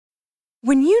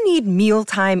When you need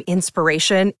mealtime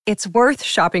inspiration, it's worth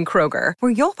shopping Kroger,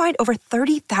 where you'll find over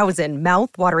 30,000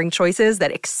 mouth-watering choices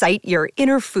that excite your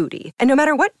inner foodie. And no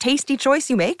matter what tasty choice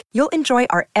you make, you'll enjoy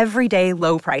our everyday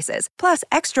low prices, plus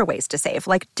extra ways to save,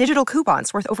 like digital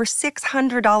coupons worth over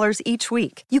 $600 each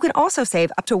week. You can also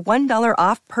save up to $1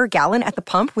 off per gallon at the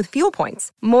pump with fuel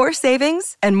points. More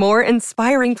savings and more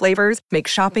inspiring flavors make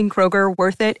shopping Kroger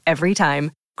worth it every time.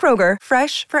 Kroger,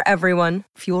 fresh for everyone.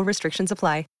 Fuel restrictions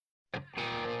apply.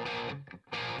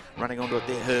 Running onto it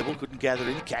there, Herbal couldn't gather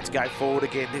in. Cats go forward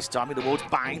again, this time in towards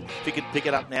Buln. If he can pick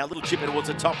it up now, little chip towards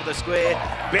the top of the square.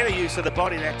 Better use of the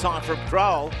body that time from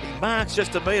Kroll. He marks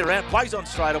just a metre out, plays on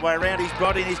straight away around his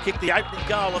body, and he's kicked the opening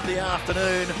goal of the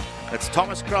afternoon. It's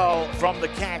Thomas Kroll from the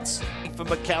Cats. For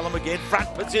McCallum again,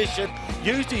 front position,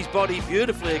 used his body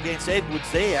beautifully against Edwards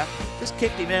there. Just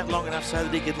kept him out long enough so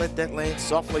that he could let that land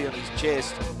softly on his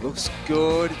chest. Looks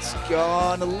good, it's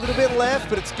gone a little bit left,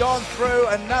 but it's gone through.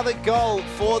 Another goal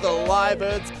for the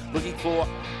Lyrebirds. Looking for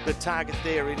the target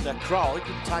there in Kroll. He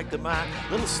couldn't take the mark.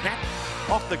 Little snap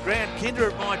off the ground. Kinder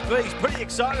it might be. He's pretty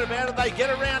excited about it. They get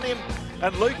around him,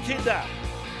 and Luke Kinder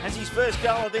has his first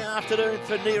goal of the afternoon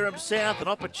for Neerim South. An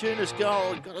opportunist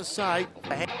goal, I've got to say.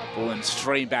 Buln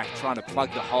stream back, trying to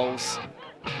plug the holes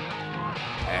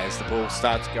as the ball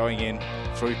starts going in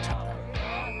through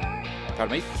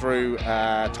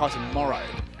Titan Morrow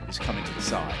is coming to the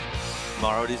side.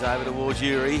 Morrow, it is over towards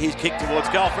Yuri. His kick towards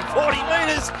goal from 40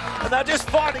 metres, and they're just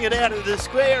fighting it out of the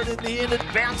square, and in the end it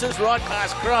bounces right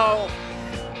past Kroll.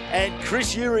 And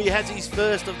Chris Yuri has his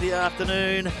first of the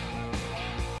afternoon.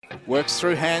 Works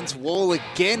through hands, Wall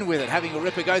again with it, having a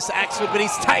ripper, goes to Axford, but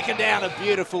he's taken down. A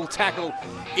beautiful tackle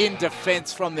in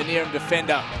defence from the Neerim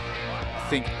defender. I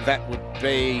think that would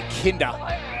be Kinder.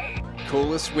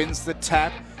 Coolis wins the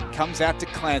tap, comes out to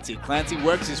Clancy. Clancy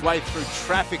works his way through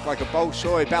traffic like a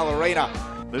Bolshoi ballerina.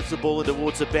 Moves the ball in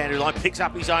towards the boundary line, picks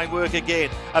up his own work again.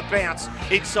 A bounce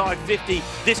inside 50.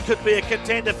 This could be a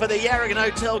contender for the Yarragon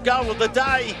Hotel goal of the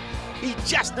day. He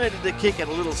just needed to kick it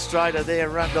a little straighter there,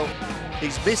 Rundle.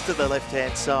 He's missed to the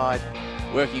left-hand side.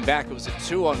 Working back, it was a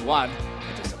 2-on-1.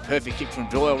 And just a perfect kick from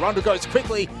Doyle. Rundle goes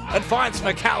quickly and finds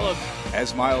McCallum.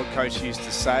 As my old coach used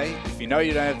to say, if you know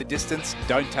you don't have the distance,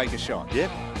 don't take a shot. Yep,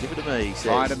 give it to me, he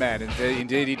says. Find a man,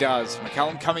 indeed he does.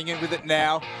 McCallum coming in with it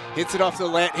now. Hits it off the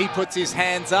let, he puts his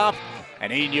hands up.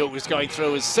 And he knew it was going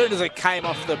through as soon as it came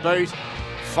off the boot.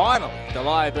 Finally, the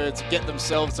Lyrebirds get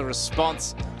themselves a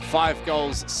response. 5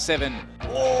 goals, 7.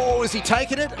 Oh, is he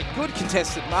taking it? A good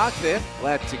contested mark there.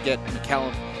 Allowed to get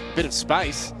McCallum a bit of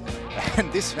space.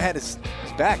 And this man is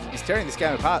back. He's tearing this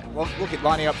game apart. Look at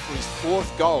lining up for his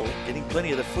 4th goal. Getting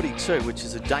plenty of the footy too, which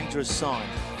is a dangerous sign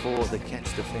for the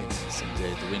Cats' defence. Yes,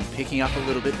 indeed. The wind picking up a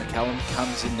little bit. McCallum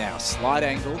comes in now. Slight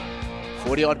angle.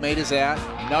 40-odd metres out.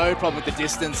 No problem with the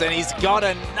distance. And he's got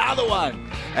another one.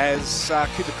 As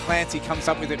Cooper Clancy comes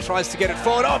up with it, tries to get it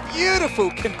forward. Oh, beautiful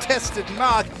contested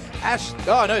mark. That's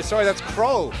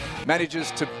Kroll. Manages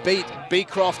to beat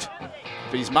Beecroft,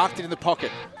 but he's marked it in the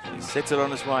pocket. He sets it on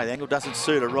his way. The angle doesn't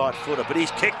suit a right footer, but he's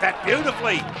kicked that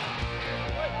beautifully.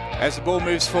 As the ball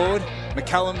moves forward,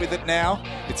 McCallum with it now.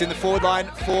 It's in the forward line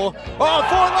for Buln.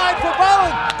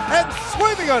 And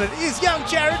swooping on it is young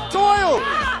Jared Doyle.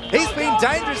 He's been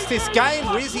dangerous this game,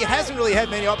 Wiz. He hasn't really had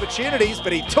many opportunities,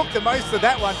 but he took the most of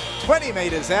that one. 20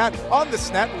 metres out on the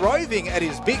snap, roving at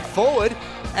his big forward.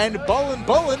 And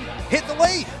Buln hit the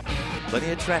lead.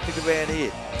 Plenty of traffic around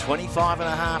here.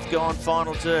 25.5 gone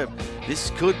final term. This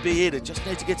could be it. It just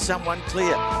needs to get someone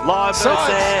clear. Live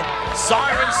there.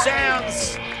 Siren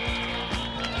sounds.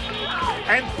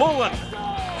 And Buln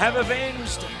have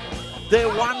avenged their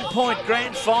 1-point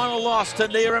grand final loss to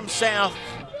Neerim South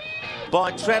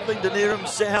by travelling to Neerim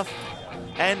South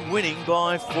and winning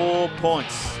by 4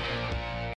 points.